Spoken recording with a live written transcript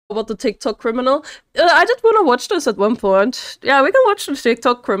about the TikTok criminal. I did want to watch this at one point. Yeah, we can watch the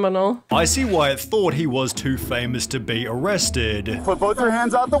TikTok criminal. Icy Wyatt thought he was too famous to be arrested. Put both your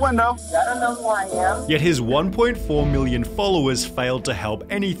hands out the window. I don't know who I am. Yet his 1.4 million followers failed to help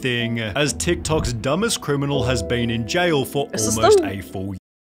anything, as TikTok's dumbest criminal has been in jail for almost a full year.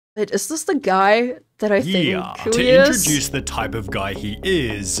 Wait, is this the guy that I think who to he is? introduce the type of guy he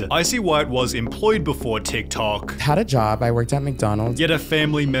is, Icy Wyatt was employed before TikTok. Had a job, I worked at McDonald's. Yet a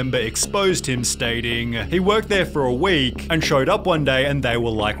family member exposed him, stating, he worked there for a week and showed up one day and they were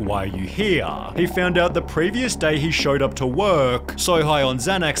like, why are you here? He found out the previous day he showed up to work, so high on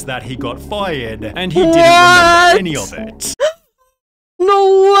Xanax that he got fired, and he didn't remember any of it.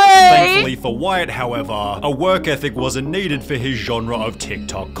 No way! Thankfully for Wyatt, however, a work ethic wasn't needed for his genre of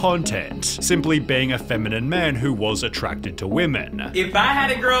TikTok content, simply being a feminine man who was attracted to women. If I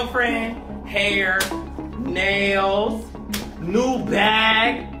had a girlfriend, hair, nails, new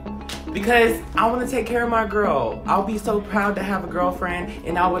bag, because I want to take care of my girl. I'll be so proud to have a girlfriend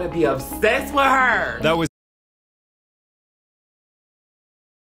and I want to be obsessed with her. That was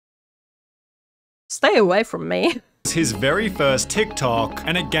Stay away from me. his very first TikTok,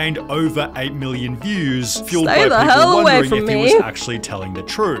 and it gained over 8 million views, fueled Stay by the people hell away wondering from if me. he was actually telling the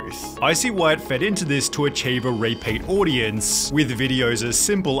truth. Icy Wyatt fed into this to achieve a repeat audience, with videos as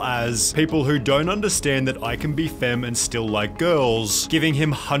simple as people who don't understand that I can be femme and still like girls, giving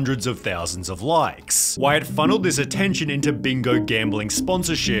him hundreds of thousands of likes. Wyatt funneled this attention into bingo gambling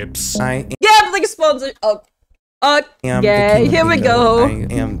sponsorships. Gambling sponsor. Yeah, here we go. I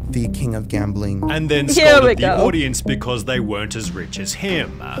am the king of gambling. And then Here we scolded the go. audience because they weren't as rich as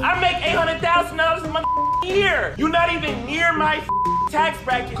him. I make $800,000 a month year. You're not even near my tax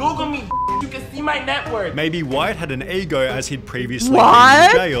bracket. Google me. You can see my net worth. Maybe Wyatt had an ego as he'd previously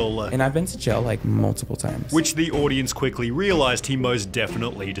What? been in jail. And I've been to jail like multiple times. Which the audience quickly realized he most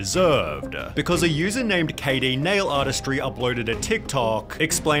definitely deserved. Because a user named KD Nail Artistry uploaded a TikTok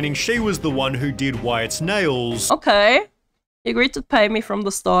explaining she was the one who did Wyatt's nails. Okay. He agreed to pay me from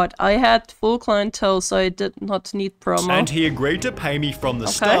the start. I had full clientele, so I did not need promo. And he agreed to pay me from the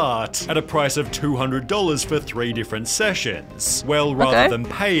start at a price of $200 for 3 different sessions. Well, rather than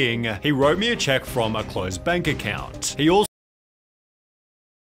paying, he wrote me a check from a closed bank account. He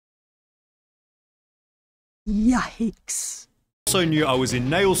Yikes. also knew I was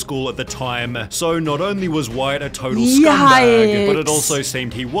in nail school at the time, so not only was Wyatt a total scumbag, but it also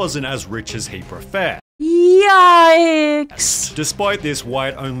seemed he wasn't as rich as he professed. Yikes. Despite this,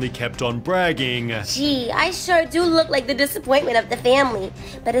 Wyatt only kept on bragging. Gee, I sure do look like the disappointment of the family.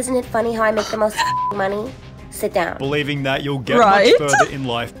 But isn't it funny how I make the most money? Sit down. Believing that you'll get much further in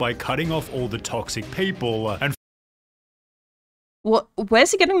life by cutting off all the toxic people and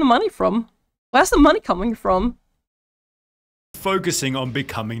Where's he getting the money from? Where's the money coming from? focusing on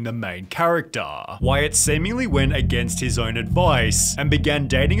becoming the main character. Wyatt seemingly went against his own advice and began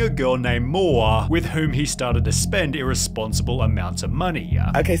dating a girl named Moore, with whom he started to spend irresponsible amounts of money.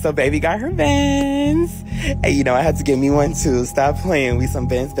 Okay, so baby got her Vans. Hey, you know, I had to get me one too. Stop playing. We some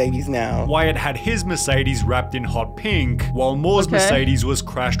Vans babies now. Wyatt had his Mercedes wrapped in hot pink, while Moore's Mercedes was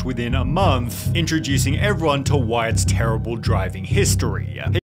crashed within a month, introducing everyone to Wyatt's terrible driving history.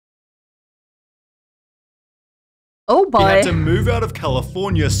 Oh boy. He had to move out of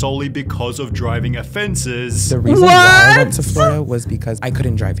California solely because of driving offenses. The reason why I went to Florida was because I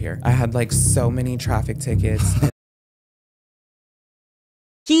couldn't drive here. I had like so many traffic tickets.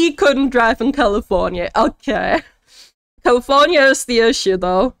 He couldn't drive in California. Okay. California is the issue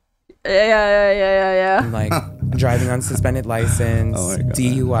though. Yeah. Like driving on suspended license,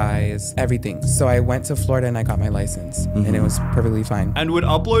 DUIs, everything. So I went to Florida and I got my license and it was perfectly fine. And would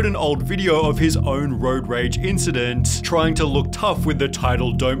upload an old video of his own road rage incident, trying to look tough with the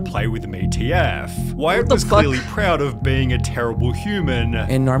title "Don't Play With Me TF." Wyatt was clearly proud of being a terrible human.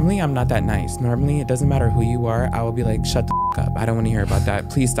 And normally I'm not that nice. Normally it doesn't matter who you are. I will be like, shut the f up. I don't want to hear about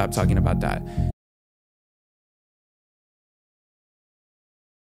that. Please stop talking about that.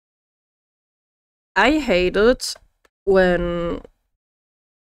 I hate it when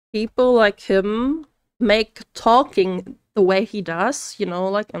people like him make talking the way he does, you know,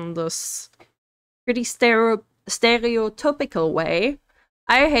 like in this pretty stereotypical way.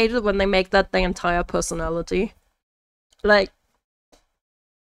 I hate it when they make that the entire personality. Like,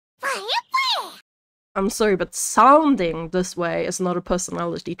 I'm sorry, but sounding this way is not a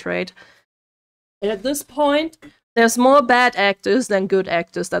personality trait. And at this point, there's more bad actors than good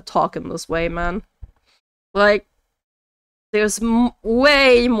actors that talk in this way, man. Like, there's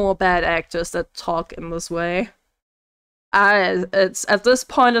way more bad actors that talk in this way. It's at this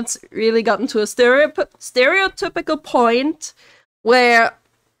point, it's really gotten to a stereotypical point where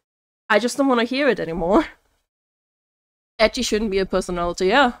I just don't want to hear it anymore. Edgy shouldn't be a personality,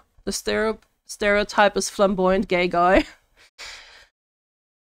 yeah. The stereotype is flamboyant gay guy.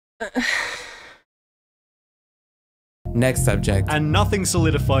 Next subject. And nothing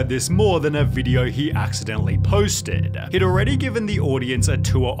solidified this more than a video he accidentally posted. He'd already given the audience a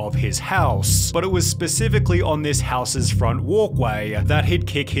tour of his house, but it was specifically on this house's front walkway that he'd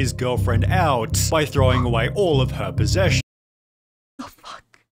kick his girlfriend out by throwing away all of her possessions. Oh fuck.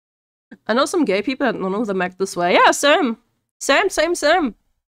 I know some gay people and none of them act this way. Yeah, same. Same.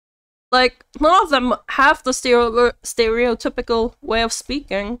 Like, none of them have the stereotypical way of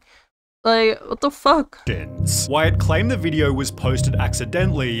speaking. Like, what the fuck? Wyatt claimed the video was posted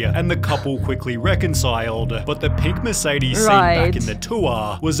accidentally, and the couple quickly reconciled, but the pink Mercedes seen back in the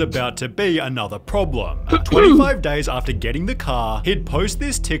tour was about to be another problem. 25 days after getting the car, he'd post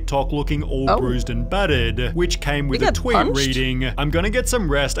this TikTok looking all bruised and battered, which came with a tweet reading, "I'm gonna get some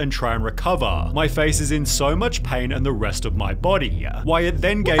rest and try and recover. My face is in so much pain and the rest of my body." Wyatt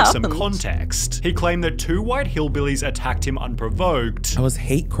then gave some context. He claimed that 2 white hillbillies attacked him unprovoked. I was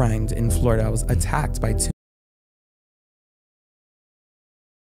hate crimed in Florida. I was attacked by 2.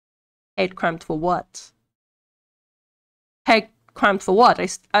 Hate crimed for what? Hate crimed for what?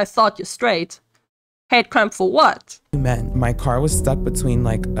 I thought you're straight. Hate crime for what? Men. My car was stuck between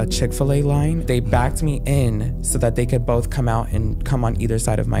like a Chick-fil-A line. They backed me in so that they could both come out and come on either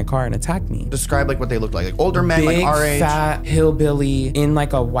side of my car and attack me. Describe like what they look like older men, big, like our age. Fat hillbilly in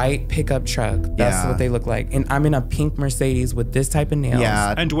like a white pickup truck. That's what they look like. And I'm in a pink Mercedes with this type of nails.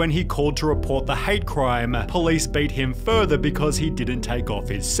 Yeah. And when he called to report the hate crime, police beat him further because he didn't take off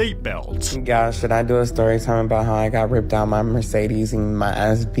his seatbelt. Gosh, should I do a story time about how I got ripped out my Mercedes and my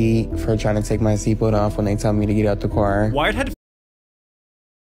ass beat for trying to take my seatbelt off when they tell me to get out the car? Wyatt had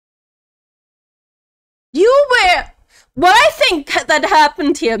what I think that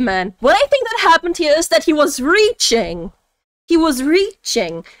happened here, man. What I think that happened here is that he was reaching. He was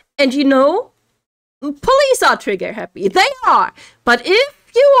reaching. And you know, police are trigger happy. They are. But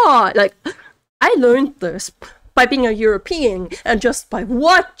if you are, like, I learned this by being a European and just by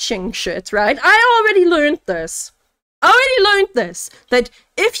watching shit, right? I already learned this. That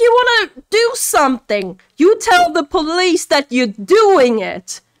if you want to do something, you tell the police that you're doing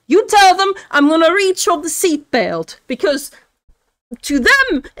it. You tell them, I'm gonna reach for the seatbelt, because to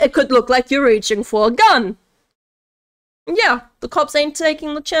them, it could look like you're reaching for a gun. Yeah, the cops ain't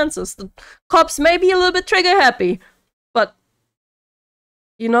taking the chances. The cops may be a little bit trigger happy, but,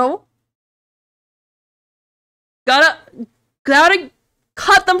 you know, gotta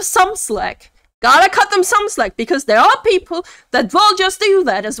cut them some slack. Because there are people that will just do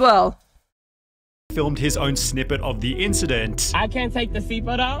that as well. Filmed his own snippet of the incident. I can't take the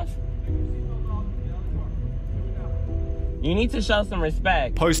seatbelt off? You need to show some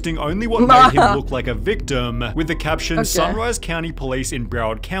respect. Posting only what made him look like a victim, with the caption, Sunrise County Police in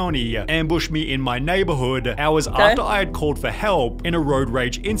Broward County ambushed me in my neighborhood hours after I had called for help in a road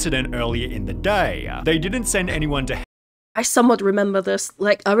rage incident earlier in the day. They didn't send anyone to I somewhat remember this.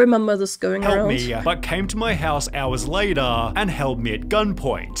 Like, I remember this going around. Me, but came to my house hours later and held me at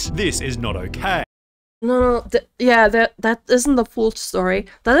gunpoint. This is not okay. No, yeah, that isn't the full story.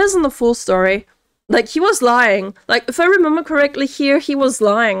 That isn't the full story. Like, he was lying. Like, if I remember correctly here, he was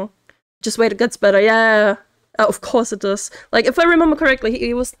lying. Just wait, it gets better. Yeah. Oh, of course it does. Like, if I remember correctly,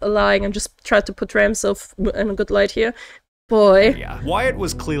 he was lying and just tried to portray himself in a good light here. Boy. Yeah. Wyatt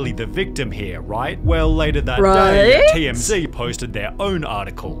was clearly the victim here, right? Well, later that day, TMZ posted their own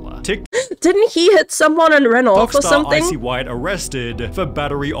article. Didn't he hit someone and ran off or something? Icy Wyatt arrested for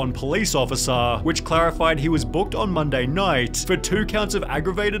battery on police officer, which clarified he was booked on Monday night for 2 counts of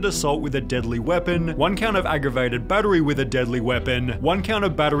aggravated assault with a deadly weapon, 1 count of aggravated battery with a deadly weapon, 1 count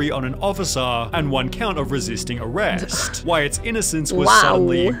of battery on an officer, and 1 count of resisting arrest. Wyatt's innocence was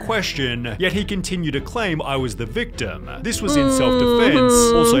suddenly in question, yet he continued to claim I was the victim. This was in self-defense,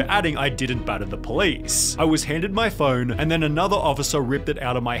 also adding I didn't batter the police. I was handed my phone, and then another officer ripped it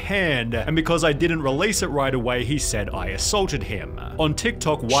out of my hand, and because I didn't release it right away, he said I assaulted him. On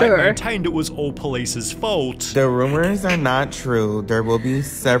TikTok, Wyatt maintained it was all police's fault. The rumors are not true. There will be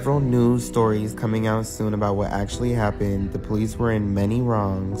several news stories coming out soon about what actually happened. The police were in many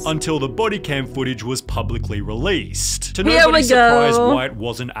wrongs. Until the body cam footage was publicly released. To nobody's surprise, Wyatt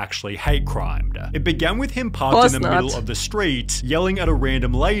wasn't actually hate crimed. It began with him parked in the middle of the street, yelling at a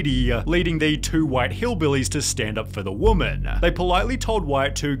random lady, leading the 2 white hillbillies to stand up for the woman. They politely told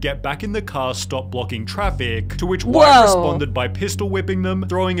Wyatt to get back in the car, stop blocking traffic, to which Wyatt responded by pistol whipping them,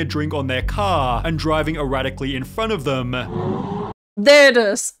 throwing a drink on their car, and driving erratically in front of them. There it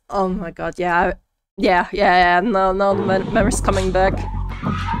is. Oh my god, yeah. Now the memory's coming back.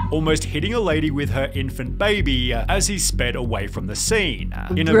 almost hitting a lady with her infant baby as he sped away from the scene.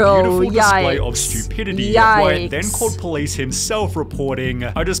 In a Bro, beautiful display of yikes. stupidity, Yikes. Wyatt then called police himself, reporting,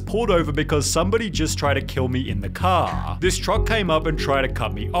 "I just pulled over because somebody just tried to kill me in the car. This truck came up and tried to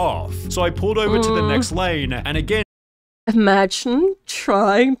cut me off. So I pulled over to the next lane, and again, Imagine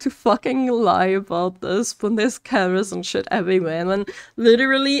trying to fucking lie about this when there's cameras and shit everywhere, when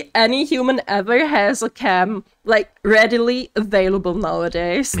literally any human ever has a cam, like, readily available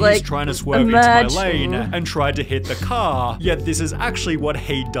nowadays. he's Like, trying to swerve into my lane and tried to hit the car, yet this is actually what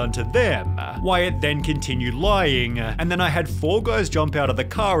he'd done to them." Wyatt then continued lying, and then I had 4 guys jump out of the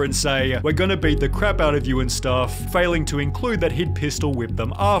car and say, "We're gonna beat the crap out of you and stuff," failing to include that he'd pistol whipped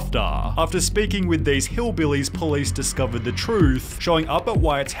them after. After speaking with these hillbillies, police discovered the truth, showing up at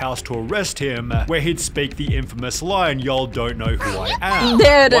Wyatt's house to arrest him, where he'd speak the infamous line, "Y'all don't know who I am."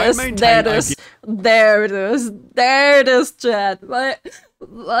 there it Wyatt is, maintained there it I is, there it is, there it is, chat.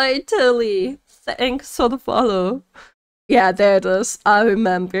 Vitally, thanks for the follow. Yeah, there it is. I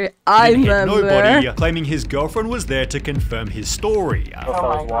remember. I didn't hit remember. nobody, claiming his girlfriend was there to confirm his story. So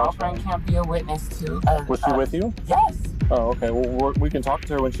my girlfriend can't be a witness too. Was she with you? Yes. Oh, okay. Well, we can talk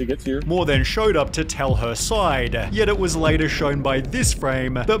to her when she gets here. Moore then showed up to tell her side, yet it was later shown by this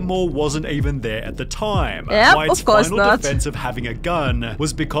frame that Moore wasn't even there at the time. Yep, Wyatt's of course final not. defense of having a gun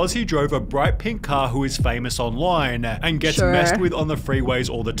was because he drove a bright pink car who is famous online and gets Sure. messed with on the freeways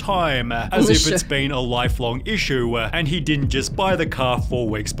all the time, as if it's been a lifelong issue, and he didn't just buy the car 4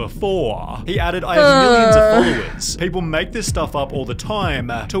 weeks before. He added, "I have millions of followers. People make this stuff up all the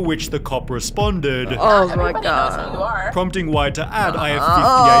time," to which the cop responded, Oh my Everybody knows god. who you are. prompting Wyatt to add, "I have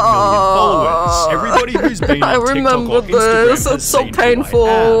 58 million followers. Everybody who's been I on TikTok remember or Instagram this, has it's so seen who I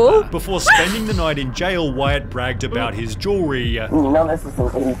painful. am." Before spending the night in jail, Wyatt bragged about his jewelry, You know this is an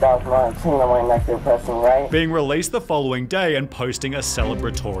 $80,000 chain I'm wearing next to your person, right? being released the following day and posting a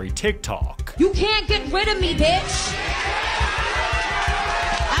celebratory TikTok. You can't get rid of me, bitch.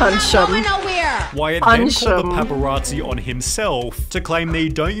 Punch I'm not him. going nowhere. Wyatt then Punch called the him. paparazzi on himself to claim the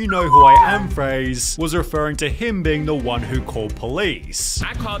 "don't you know who I am" phrase was referring to him being the one who called police.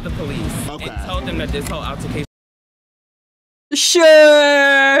 I called the police and told them that this whole altercation.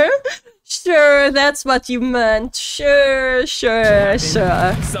 Sure. Sure, that's what you meant. Sure. So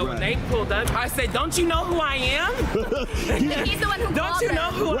when they pulled up, I said, "Don't you know who I am? He's the one who Don't you know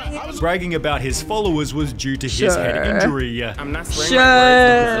who I am?" Bragging about his followers was due to his head Sure. injury. I'm not swearing Sure.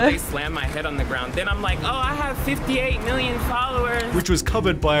 my words, so they slammed my head on the ground. Then I'm like, "Oh, I have 58 million followers." Which was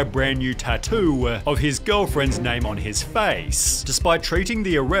covered by a brand new tattoo of his girlfriend's name on his face. Despite treating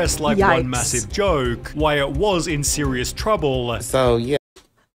the arrest like Yikes. one massive joke, Wyatt was in serious trouble. So yeah.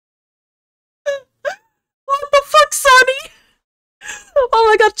 What the fuck, Sonny? Oh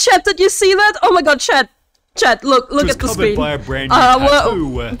my god, chat, did you see that? Oh my god, chat, look Was at the covered screen. by a brand new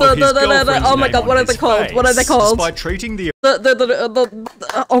tattoo of his girlfriend's oh my name god, on what are his they called? face. What are they called? Despite treating the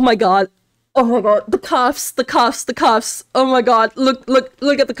Oh my god. Oh my god, the cuffs. Oh my god, look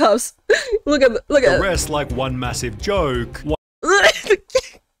at the cuffs. look at arrest like one massive joke,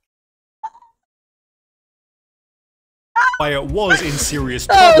 Wyatt was in serious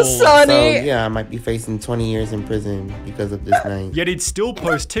trouble. Oh, Sonny. So yeah, I might be facing 20 years in prison because of this night. Yet he'd still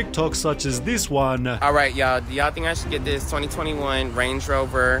post TikToks such as this one. All right, y'all. Do y'all think I should get this 2021 Range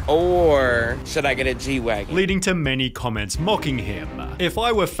Rover, or should I get a G-Wagon? Leading to many comments mocking him. If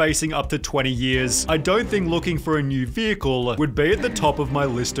I were facing up to 20 years, I don't think looking for a new vehicle would be at the top of my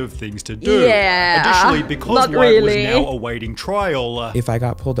list of things to do. Yeah, Additionally, because not Wyatt was really. now awaiting trial, If I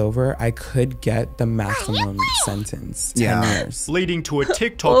got pulled over, I could get the maximum sentence, 10 years. leading to a Oh,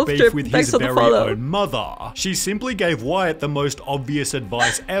 TikTok beef Trip, with thanks his for the very follow. own mother. She simply gave Wyatt the most obvious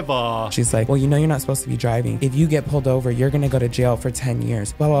advice ever. She's like, well, you know you're not supposed to be driving. If you get pulled over, you're gonna go to jail for 10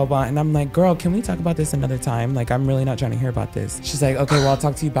 years, blah, blah, blah. And I'm like, girl, can we talk about this another time? Like, I'm really not trying to hear about this. She's like, okay, well, I'll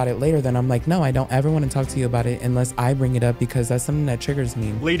talk to you about it later. Then I'm like, no, I don't ever want to talk to you about it unless I bring it up because that's something that triggers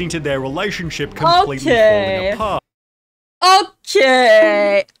me. Leading to their relationship completely Okay. falling apart.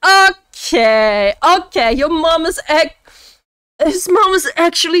 Okay, his mom is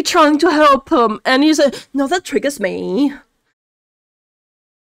actually trying to help him, and he's like, no, that triggers me.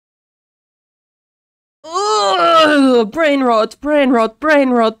 Ugh, brain rot.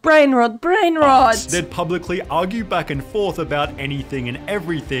 They'd publicly argue back and forth about anything and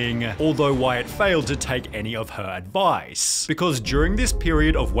everything, although Wyatt failed to take any of her advice. Because during this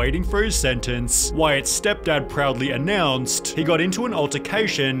period of waiting for his sentence, Wyatt's stepdad proudly announced he got into an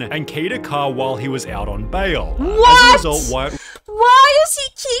altercation and keyed a car while he was out on bail. What? As a result, Wyatt Why is he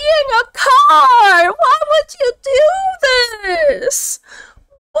keying a car? Why would you do this?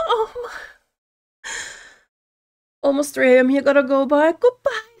 Oh my. Almost 3 a.m. You gotta go. Bye.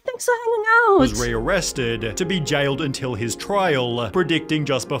 Goodbye. Thanks for hanging out. Was rearrested to be jailed until his trial, predicting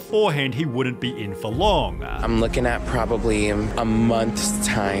just beforehand he wouldn't be in for long. I'm looking at probably a month's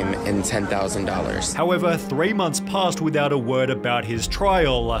time and $10,000. However, 3 months passed without a word about his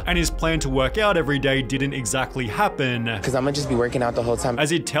trial, and his plan to work out every day didn't exactly happen. Because I'm gonna just be working out the whole time.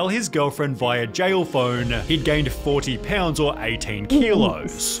 As he'd tell his girlfriend via jail phone, he'd gained 40 pounds or 18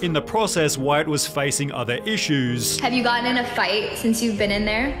 kilos. In the process, Wyatt was facing other issues. Have you gotten in a fight since you've been in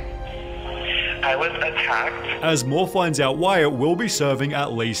there? I was attacked. As more finds out, Wyatt will be serving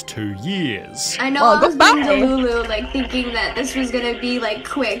at least 2 years. I know I was being Delulu, like thinking that this was gonna be like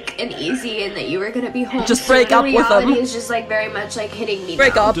quick and easy and that you were gonna be home. Just break up with him. Reality is just like very much like hitting me.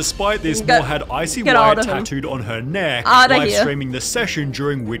 Break up. Despite this, Moore had Icy Wyatt tattooed on her neck, live streaming the session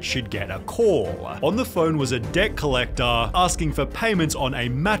during which she'd get a call. On the phone was a debt collector asking for payments on a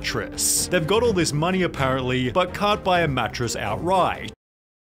mattress. They've got all this money apparently, but can't buy a mattress outright.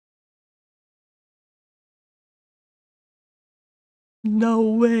 No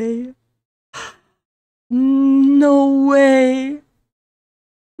way. No way.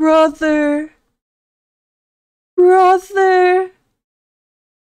 Brother. Brother.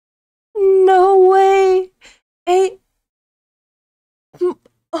 No way. Hey.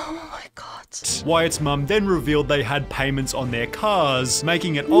 Oh my god. Wyatt's mum then revealed they had payments on their cars,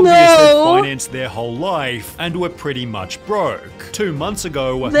 making it obvious they'd financed their whole life and were pretty much broke. 2 months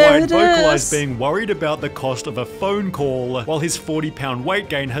ago, Wyatt vocalized being worried about the cost of a phone call, while his 40-pound weight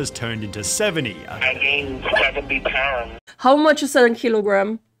gain has turned into 70. I gained 70 pounds. How much is that in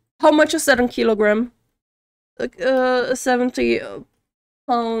kilogram? How much is that in kilogram? 70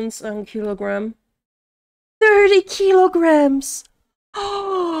 pounds and kilogram. 30 kilograms!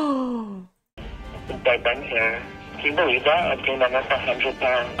 Oh. I've been here. Can you believe that? I've gained almost 100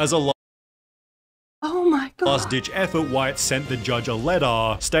 pounds. As a oh my god. last-ditch effort, Wyatt sent the judge a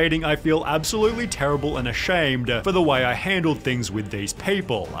letter stating, "I feel absolutely terrible and ashamed for the way I handled things with these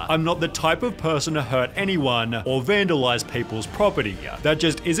people. I'm not the type of person to hurt anyone or vandalize people's property. That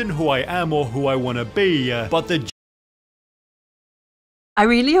just isn't who I am or who I want to be, but the I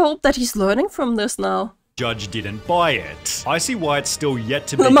really hope that he's learning from this now. Judge didn't buy it. Icy Wyatt's still yet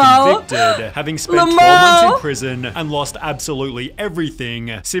to be convicted, having spent 12 months in prison and lost absolutely everything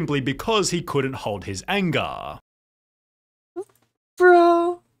simply because he couldn't hold his anger.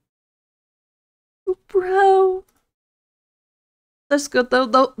 Bro. Bro. That's good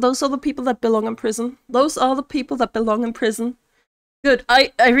though. Those are the people that belong in prison. Those are the people that belong in prison. Good.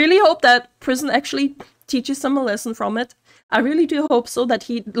 I really hope that prison actually teaches him a lesson from it. I really do hope so, that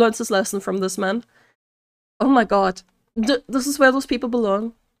he learns his lesson from this man. Oh my god. This is where those people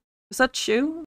belong. Is that true?